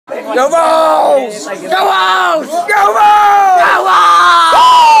Go Vols! Go Vols! Go Vols! Go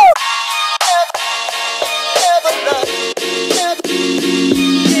Vols!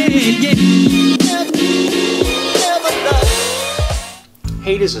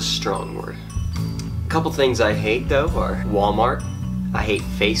 Hate is a strong word. A couple things I hate though are Walmart, I hate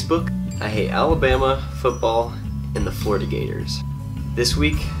Facebook, I hate Alabama football, and the Florida Gators. This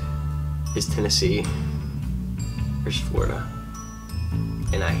week is Tennessee versus Florida,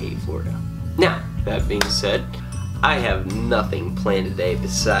 and I hate Florida. Now, that being said, I have nothing planned today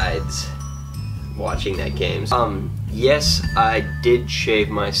besides watching that game. Yes, I did shave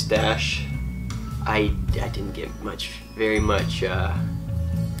my stash. I didn't get very much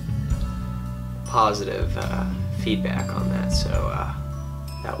positive feedback on that, so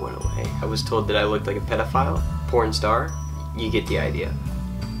that went away. I was told that I looked like a pedophile, porn star. You get the idea.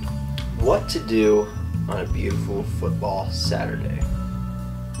 What to do on a beautiful football Saturday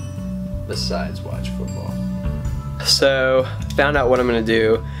besides watch football? So, found out what I'm gonna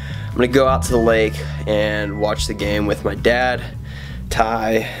do. I'm gonna go out to the lake and watch the game with my dad,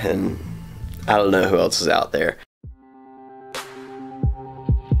 Ty, and I don't know who else is out there.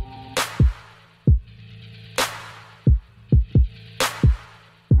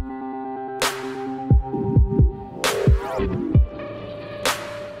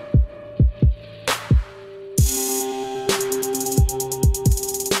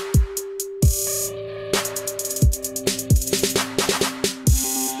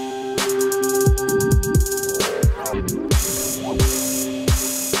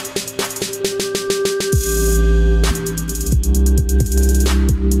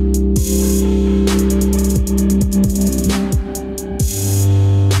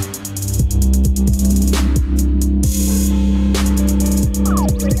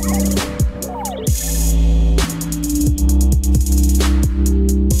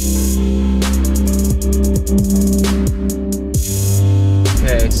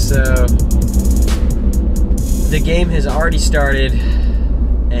 So the game has already started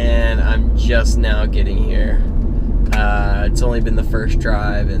and I'm just now getting here. It's only been the first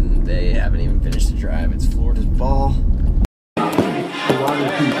drive and they haven't even finished the drive. It's Florida's ball.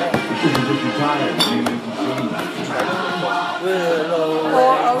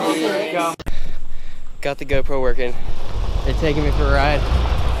 Got the GoPro working. They're taking me for a ride.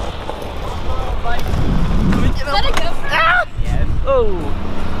 Is that a GoPro? Ah! Yes. Oh!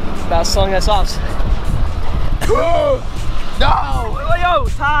 About slung us off. No! Yo,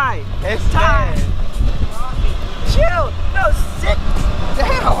 Ty! It's Ty! Chill! No, sit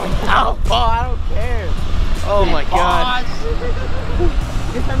down! Oh, I don't care. Oh my god.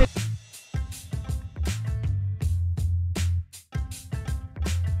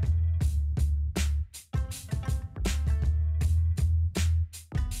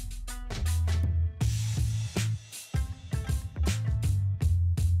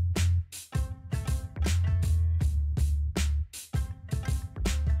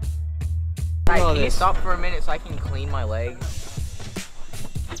 Can you stop for a minute so I can clean my legs?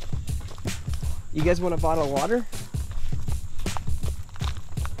 You guys want a bottle of water?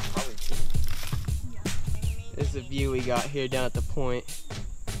 Probably. This is the view we got here down at the point.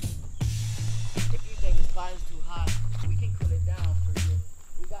 If you think the fire's too hot, we can cool it down for you.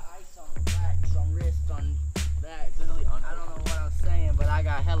 We got ice on racks, on wrists, on backs. Literally on. I don't know what I'm saying, but I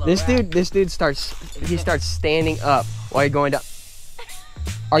got hella This racks. dude starts standing up while you're going down.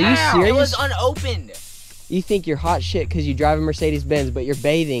 Are you serious? It was unopened. You think you're hot shit because you drive a Mercedes-Benz, but you're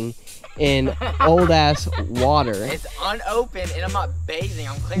bathing in old-ass water. It's unopened and I'm not bathing.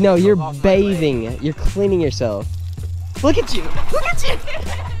 I'm cleaning No, you're myself off my bathing. legs. You're cleaning yourself. Look at you. Look at you.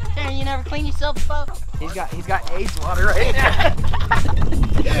 Darren, you never clean yourself up? He's got AIDS water right now.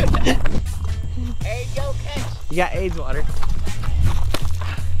 Hey, go catch. You got AIDS water.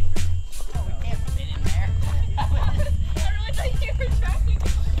 Oh, we can't fit in there. I really thought you were trying to.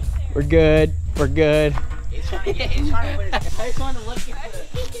 We're good. We're good. He's trying to put his, I just wanted to look at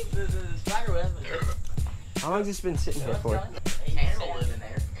the spider web. How long's this been sitting here for? Animal living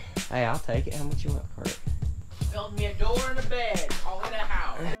there. Hey, I'll take it. How much you want for it? Build me a door and a bed. Call it a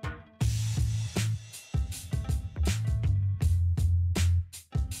house.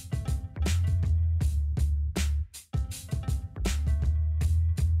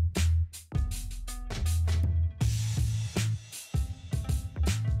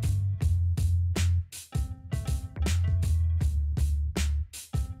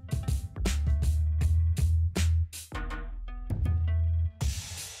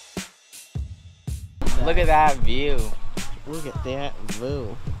 Look at that view. Look at that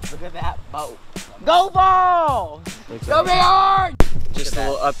view. Look at that boat. Go Vols! Go Big Horn! Just a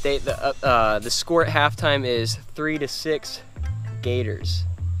little update. The score at halftime is 3-6 Gators.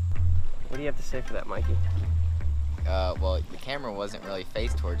 What do you have to say for that, Mikey? Well, the camera wasn't really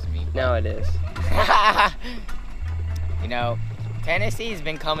faced towards me. Now it is. You know, Tennessee's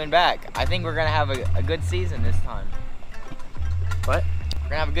been coming back. I think we're gonna have a good season this time. What? We're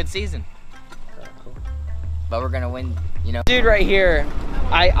gonna have a good season. Cool. But we're gonna win, you know. Dude right here,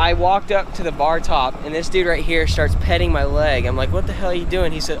 I walked up to the bar top and this dude right here starts petting my leg. I'm like, what the hell are you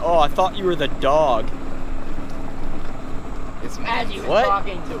doing? He said, oh, I thought you were the dog. As he was What?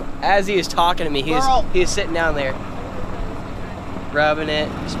 talking to him. As he was talking to me, he was sitting down there, rubbing it,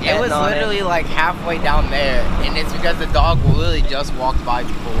 just It was petting on literally like halfway down there, and it's because the dog literally just walked by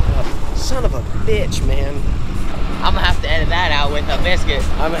before. Son of a bitch, man. I'm gonna have to edit that out with a biscuit.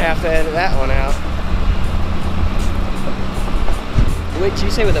 I'm gonna have to edit that one out. Wait, did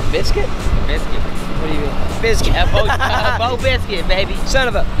you say with a biscuit? Biscuit. What do you mean? Biscuit. A Bo biscuit, baby. Son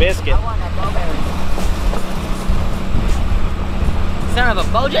of a biscuit. I want that bowberry. Son of a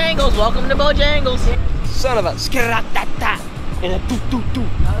Bojangles. Welcome to Bojangles. Son of a skratata. And a doo-doo-doo.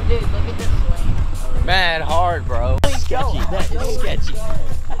 No, dude, look at this swing. Man, hard, bro. Sketchy. That is sketchy.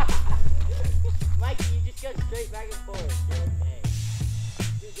 Mikey, you just go straight back and forth. You're okay.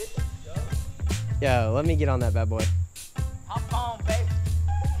 Dude, this is dope. Yo, let me get on that bad boy. Hop on, baby.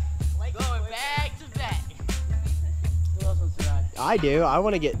 Going back to back. Who else wants to ride? I do. I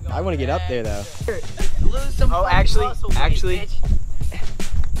want to get up there though. Lose some Oh, fucking actually, muscle weight, bitch.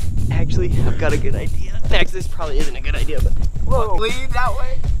 I've got a good idea. Next, this probably isn't a good idea, but whoa. Lean that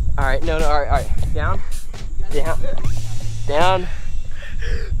way. All right, no, all right. Down, down, down,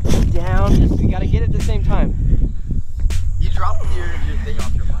 down. We gotta get it at the same time. You dropped your thing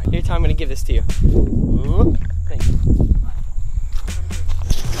off your mic. Here, Tom, I'm gonna give this to you. Whoop. Thank you.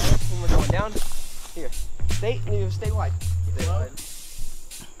 When we're going down, here. Stay wide. Stay wide.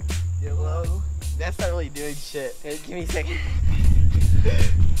 Get low. That's not really doing shit. Hey, give me a second.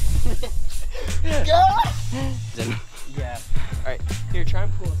 Go! Yeah. All right. Here, try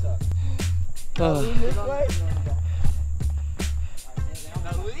and pull us up. Lean this way.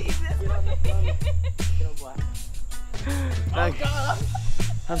 Now lean this way.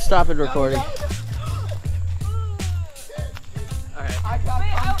 I'm stopping recording. All right.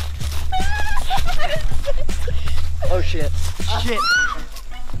 Oh shit. Shit.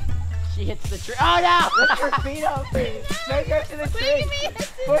 She hits the tree. Oh no! Lift her feet up, please. Make her to the tree.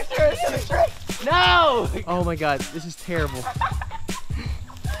 Push her to the tree. No! Oh my god, this is terrible.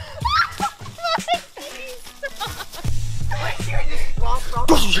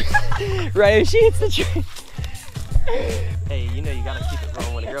 Right as she hits the tree. Hey, you know you gotta keep it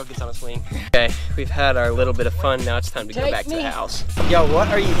rolling when a girl gets on a swing. Okay, we've had our little bit of fun. Now it's time to go back to the house. Yo, what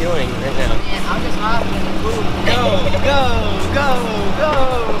are you doing right now? Man, I'm just hopping in the pool. Go!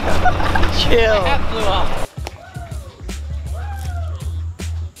 Chill. That flew off.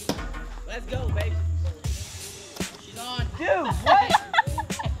 Let's go, baby. She's on. Dude, what?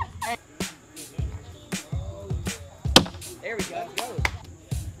 There we go.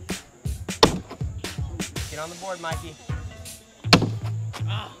 Get on the board, Mikey.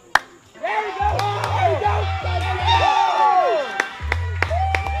 There we go. There we go. Let's go.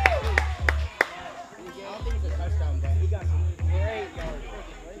 I don't think it's a touchdown, but he got some great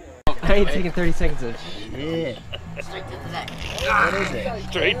yards. I ain't taking 30 seconds of shit. Straight to the net. What is it?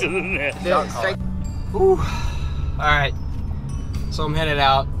 Straight to the net. Straight. Whew. Alright, so I'm headed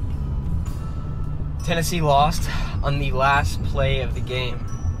out. Tennessee lost on the last play of the game.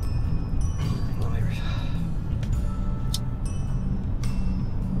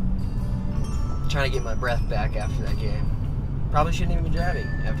 Trying to get my breath back after that game. Probably shouldn't even be driving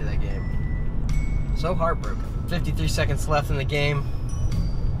after that game. So heartbroken. 53 seconds left in the game.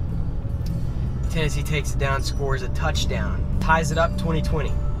 Tennessee takes it down, scores a touchdown. Ties it up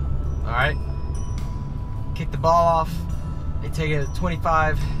 20-20. Alright? Kick the ball off. They take it to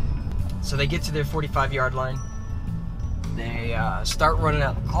 25. So they get to their 45-yard line. They start running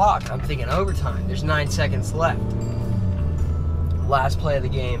out the clock. I'm thinking overtime. There's 9 seconds left. Last play of the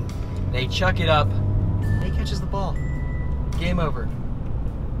game. They chuck it up. And he catches the ball. Game over.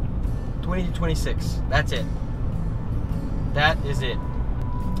 20-26. That's it. That is it.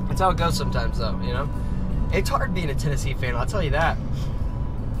 That's how it goes sometimes, though, you know? It's hard being a Tennessee fan, I'll tell you that.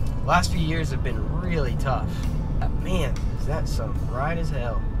 Last few years have been really tough. Man, is that some bright as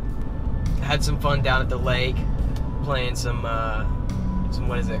hell. Had some fun down at the lake, playing some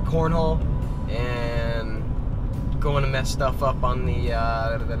what is it, cornhole, and going to mess stuff up on the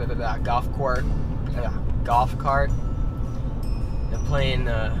golf cart, and playing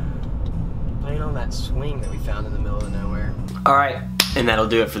on that swing that we found in the middle of nowhere. All right, And that'll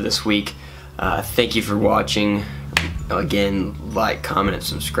do it for this week. Thank you for watching. Again, like, comment, and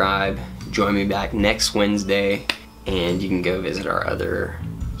subscribe. Join me back next Wednesday, and you can go visit our other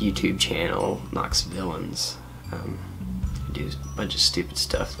YouTube channel, Knox Villains. I do a bunch of stupid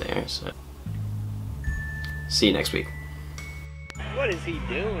stuff there, so see you next week. What is he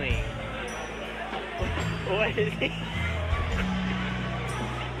doing? What is he?